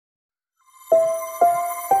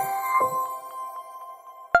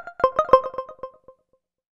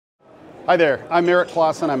Hi there, I'm Erik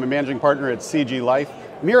Clausen. I'm a managing partner at CG Life.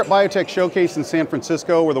 I'm here at Biotech Showcase in San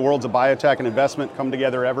Francisco, where the worlds of biotech and investment come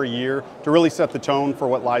together every year to really set the tone for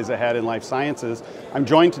what lies ahead in life sciences. I'm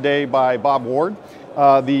joined today by Bob Ward,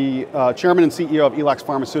 the chairman and CEO of Eloxx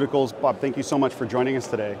Pharmaceuticals. Bob, thank you so much for joining us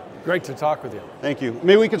today. Great to talk with you. Thank you.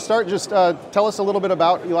 Maybe we could start, just tell us a little bit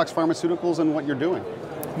about Eloxx Pharmaceuticals and what you're doing.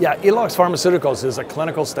 Yeah, Eloxx Pharmaceuticals is a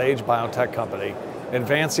clinical stage biotech company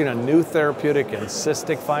advancing a new therapeutic in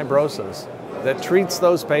cystic fibrosis that treats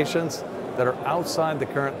those patients that are outside the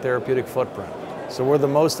current therapeutic footprint. So we're the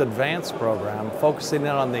most advanced program focusing in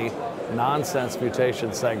on the nonsense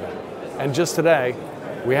mutation segment. And just today,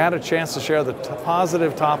 we had a chance to share the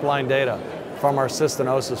positive top-line data from our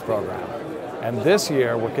cystinosis program. And this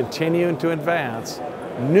year, we're continuing to advance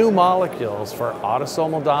new molecules for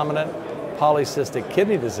autosomal dominant polycystic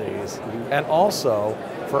kidney disease and also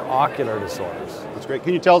for ocular disorders. That's great.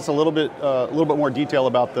 Can you tell us a little bit more detail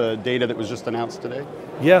about the data that was just announced today?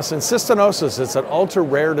 Yes, in cystinosis, it's an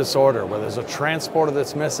ultra-rare disorder where there's a transporter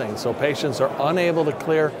that's missing, so patients are unable to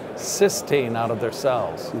clear cysteine out of their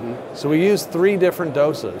cells. So we used 3 different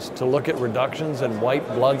doses to look at reductions in white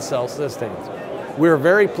blood cell cysteines. We were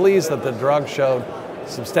very pleased that the drug showed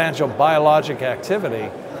substantial biologic activity,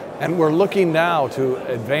 and we're looking now to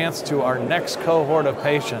advance to our next cohort of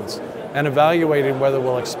patients and evaluating whether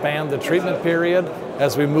we'll expand the treatment period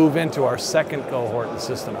as we move into our second cohort in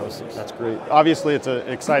cystinosis. That's great. Obviously, it's an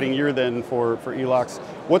exciting year then for Eloxx.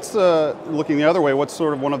 What's looking the other way, what's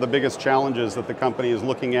sort of one of the biggest challenges that the company is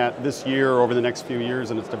looking at this year or over the next few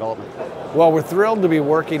years in its development? Well, we're thrilled to be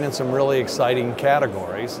working in some really exciting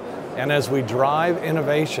categories. And as we drive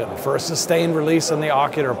innovation for a sustained release in the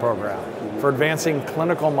ocular program, for advancing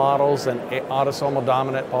clinical models in autosomal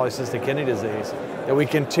dominant polycystic kidney disease, that we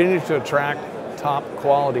continue to attract top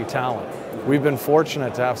quality talent. We've been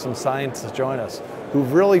fortunate to have some scientists join us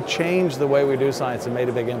who've really changed the way we do science and made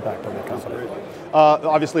a big impact on the company.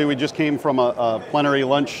 Obviously, we just came from a plenary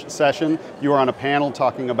lunch session. You were on a panel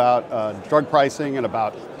talking about drug pricing and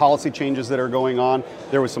about policy changes that are going on.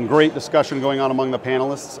 There was some great discussion going on among the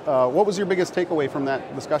panelists. What was your biggest takeaway from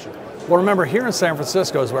that discussion? Well, remember, here in San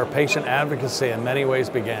Francisco is where patient advocacy in many ways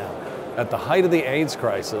began. At the height of the AIDS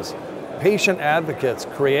crisis, patient advocates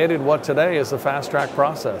created what today is the fast-track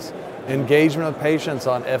process. Engagement of patients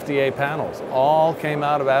on FDA panels all came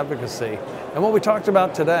out of advocacy. And what we talked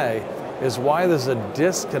about today is why there's a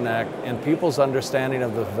disconnect in people's understanding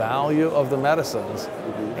of the value of the medicines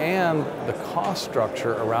and the cost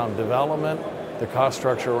structure around development, the cost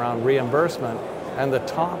structure around reimbursement, and the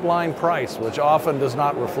top line price, which often does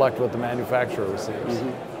not reflect what the manufacturer receives.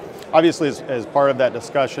 Obviously, as part of that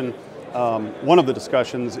discussion, one of the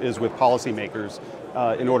discussions is with policymakers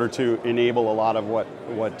in order to enable a lot of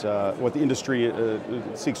what the industry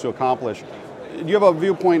seeks to accomplish. Do you have a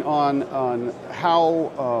viewpoint on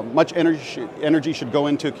how much energy should go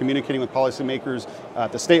into communicating with policymakers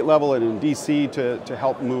at the state level and in DC to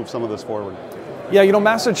help move some of this forward? Yeah, you know,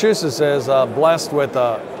 Massachusetts is blessed with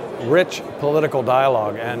a rich political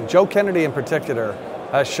dialogue, and Joe Kennedy in particular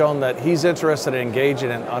has shown that he's interested in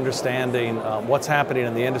engaging and understanding what's happening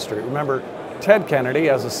in the industry. Remember, Ted Kennedy,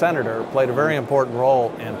 as a senator, played a very important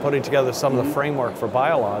role in putting together some of the framework for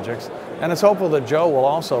biologics, and it's hopeful that Joe will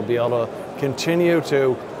also be able to continue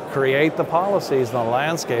to create the policies and the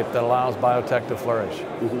landscape that allows biotech to flourish.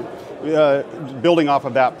 Building off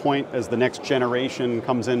of that point, as the next generation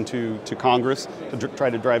comes into Congress to try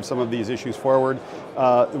to drive some of these issues forward,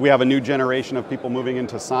 we have a new generation of people moving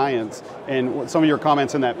into science. And some of your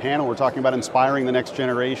comments in that panel were talking about inspiring the next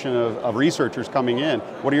generation of researchers coming in.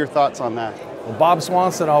 What are your thoughts on that? Well, Bob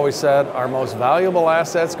Swanson always said, our most valuable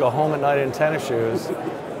assets go home at night in tennis shoes,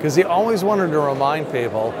 because he always wanted to remind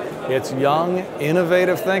people it's young,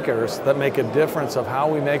 innovative thinkers that make a difference of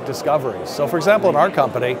how we make discoveries. So for example, in our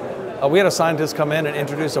company, we had a scientist come in and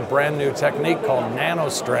introduce a brand new technique called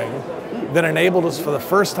nanostring that enabled us for the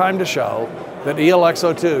first time to show that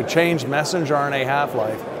ELX02 changed messenger RNA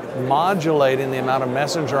half-life, modulating the amount of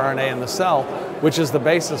messenger RNA in the cell, which is the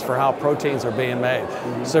basis for how proteins are being made.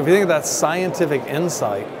 So if you think of that scientific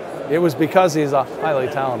insight, it was because he's a highly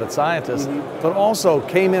talented scientist, but also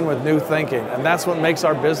came in with new thinking, and that's what makes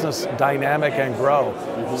our business dynamic and grow.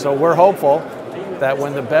 So we're hopeful that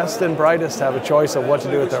when the best and brightest have a choice of what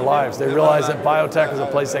to do with their lives, they realize that biotech is a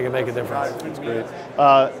place they can make a difference. That's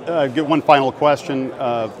great. Get one final question.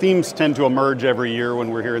 Themes tend to emerge every year when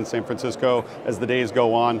we're here in San Francisco as the days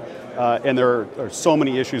go on, and there are so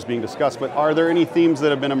many issues being discussed, but are there any themes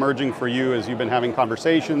that have been emerging for you as you've been having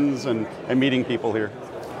conversations and meeting people here?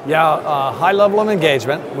 Yeah, high level of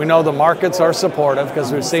engagement. We know the markets are supportive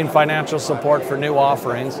because we've seen financial support for new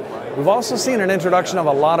offerings. We've also seen an introduction of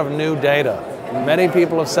a lot of new data. Many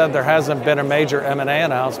people have said there hasn't been a major M&A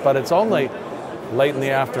announced, but it's only late in the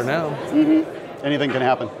afternoon. Mm-hmm. Anything can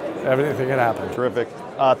happen. Everything can happen. Terrific.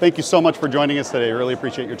 Thank you so much for joining us today. Really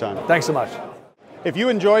appreciate your time. Thanks so much. If you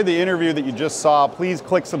enjoyed the interview that you just saw, please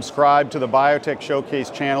click subscribe to the Biotech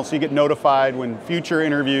Showcase channel so you get notified when future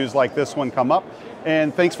interviews like this one come up.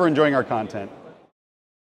 And thanks for enjoying our content.